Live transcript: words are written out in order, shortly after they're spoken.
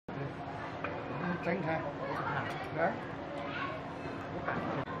展开。来。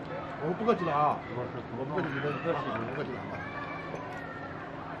我不客气了啊！我不客气，你们不客气，不客气了啊！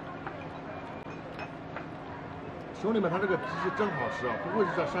兄弟们，他这个鸡真好吃啊，不会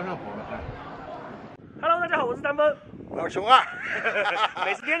是在山上跑的哎。Hello， 大家好，我是三疯，我是熊二，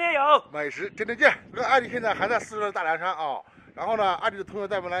美食天天有，美食天天见。这个艾迪现在还在四川的大凉山啊，然后呢，艾迪的同学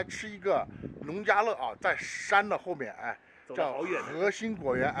带我们来吃一个农家乐啊，在山的后面哎。 叫核心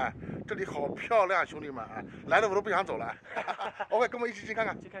果园哎，这里好漂亮，兄弟们哎，来的我都不想走了。OK， 跟我们一起去看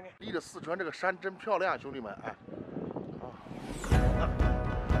看。去看看。离着四川这个山真漂亮，兄弟们哎。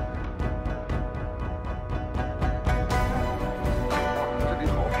这里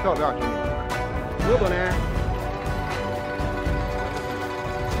好漂亮，兄弟们。多多呢？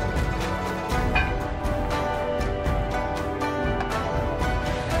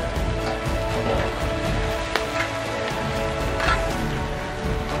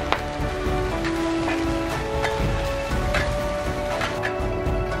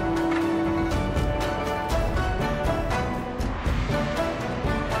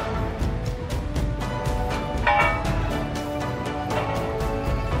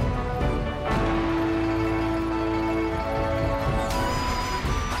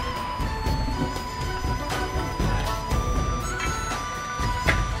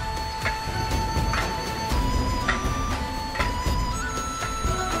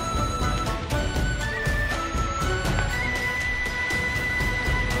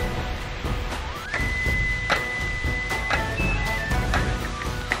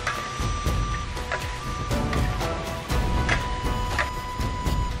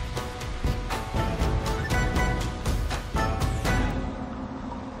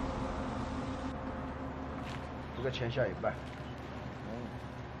 这个钱下一半，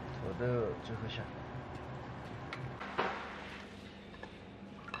我的最后下。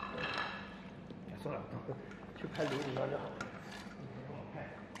算了，去拍流水照就好了。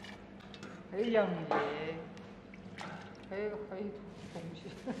还有杨叶，还有东西。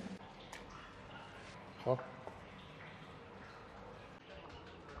好。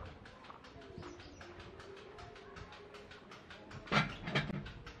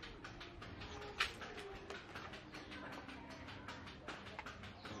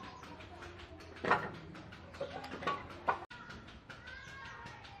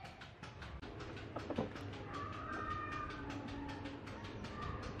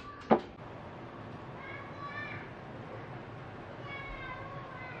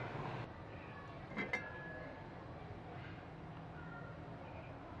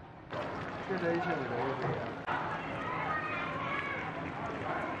 现在一千500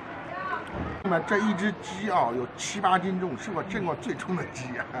那么这一只鸡啊，有7、8斤重，是我见过最重的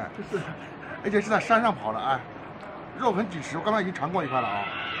鸡啊！而且是在山上跑的啊，肉很紧实，我刚才已经尝过一块了啊，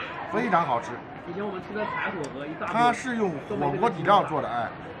非常好吃。以前我们吃的柴火鹅一大。它是用火锅底料做的哎，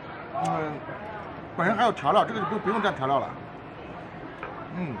本身还有调料，这个就不用蘸调料了。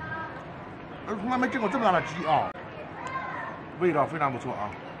我从来没见过这么大的鸡啊，味道非常不错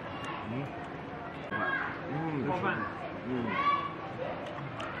啊。包饭，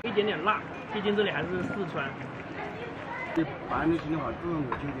一点点辣，毕竟这里还是四川。你拌的心的话，只能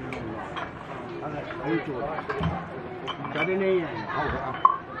够9点钟了，它还有脚的，加点盐，好的啊，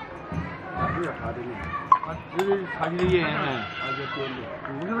还是要加点盐，它这里差点盐哈，它就点的，不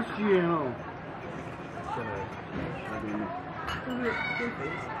给它咸哦，现在加点盐，就是减肥。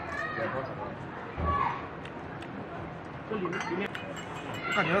这里面。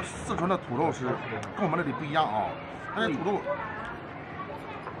 我感觉四川的土豆是跟我们那里不一样啊，它的土豆，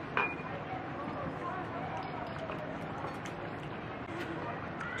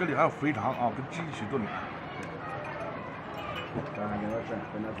这里还有肥肠啊，跟鸡一起炖的。让它给它蘸，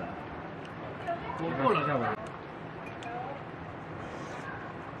跟它蘸。我够了，下午。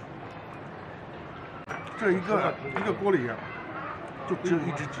这一个锅里就只有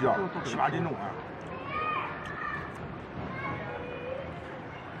一只鸡啊，7、8斤重啊。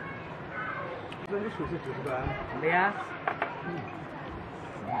 那你厨师知不知道？没呀。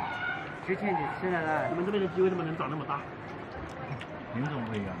之前就吃了啦。你们这边的鸡为什么能长那么大？品种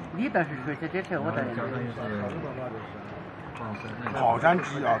不一样。你倒是说这吃，我倒是。跑山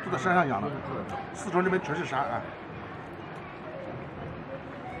鸡啊，都在山上养的。四川这边全是山啊。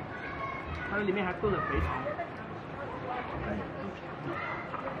它里面还炖了肥肠，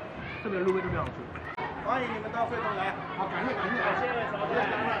这边入味特别好吃。欢迎你们到会东来，好，感谢。谢谢少爷。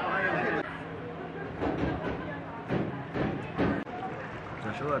 这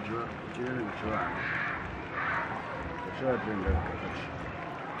手耳汁，今天那个手耳，这手耳汁应该给它吃。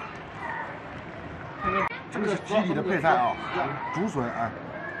这个是鸡里的配菜啊，竹笋啊。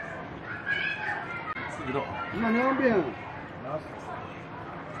四季豆啊。你看2饼。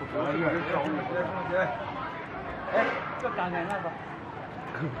哎，这刚才那个。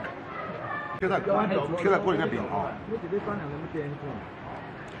贴在锅里面饼啊。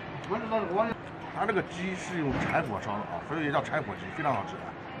它这个鸡是用柴火烧的啊，所以也叫柴火鸡，非常好吃。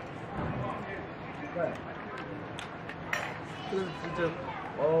对。这个是鸡胗。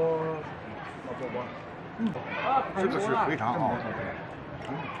哦。老伯伯。这个是肥肠啊。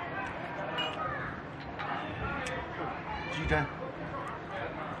鸡胗。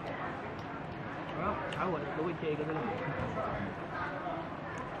柴火的都会贴一个这个。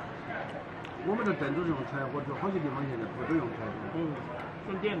我们这郑州是用柴火，就好些地方现在不都用柴火。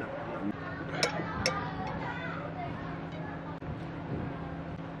用电的。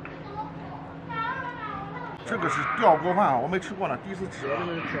这个是吊锅饭啊，我没吃过呢，第一次吃。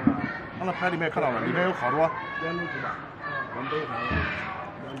刚才拍里面看到了，里面有好多。2种鸡吧，往北看。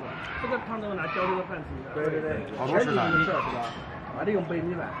这个汤都拿浇这个饭吃的。对。好多食材。是吧？还得用白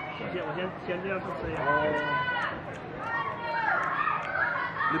米饭。我先这样吃一下。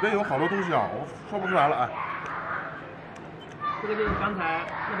里边有好多东西啊，我说不出来了啊。这个就是刚才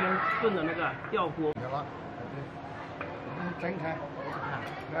那边炖的那个吊锅。来吧，蒸开，我看，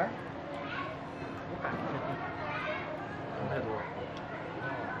来，我感觉蒸太多。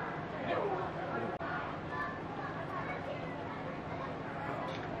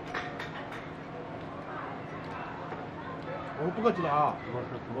我不客气了啊，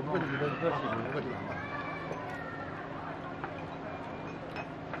我不客气，你们不客气，你们不客气了啊。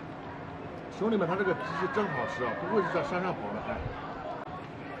兄弟们，他这个鸡是真好吃啊，不会是在山上跑的哎。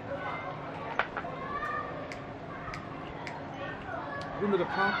用这个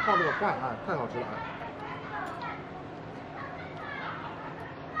汤泡这个饭啊，太好吃了啊！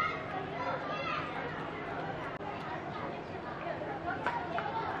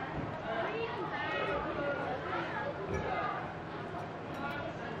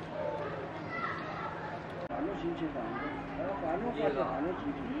换种心情放着，换种话题，换种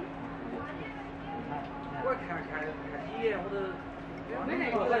心情。我看第一眼我都，没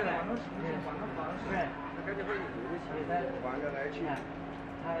那个换种心情，换种方式，他感觉会对得起噻。换个来钱。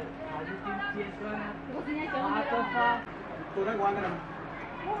他是挺结束了，他这发。昨天关的。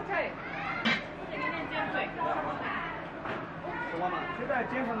我才这个年减肥。是吧嘛？现在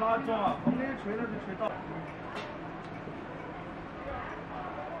减成哪种啊？风里吹了就吹到。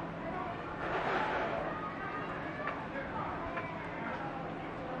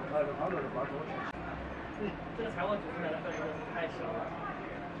这个柴火煮出来的饭真的是太香了。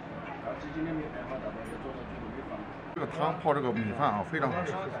鸡精的米饭好，大家就做成这个米饭。这个汤泡这个米饭啊，非常好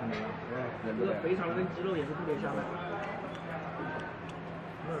吃。这个肥肠跟鸡肉也是特别香的。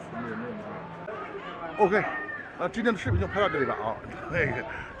OK，今天的视频就拍到这里吧啊，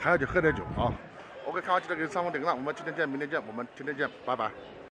还要去喝点酒啊。OK，看完记得给三丰点个赞，我们今天见，明天见，我们天天见，拜拜。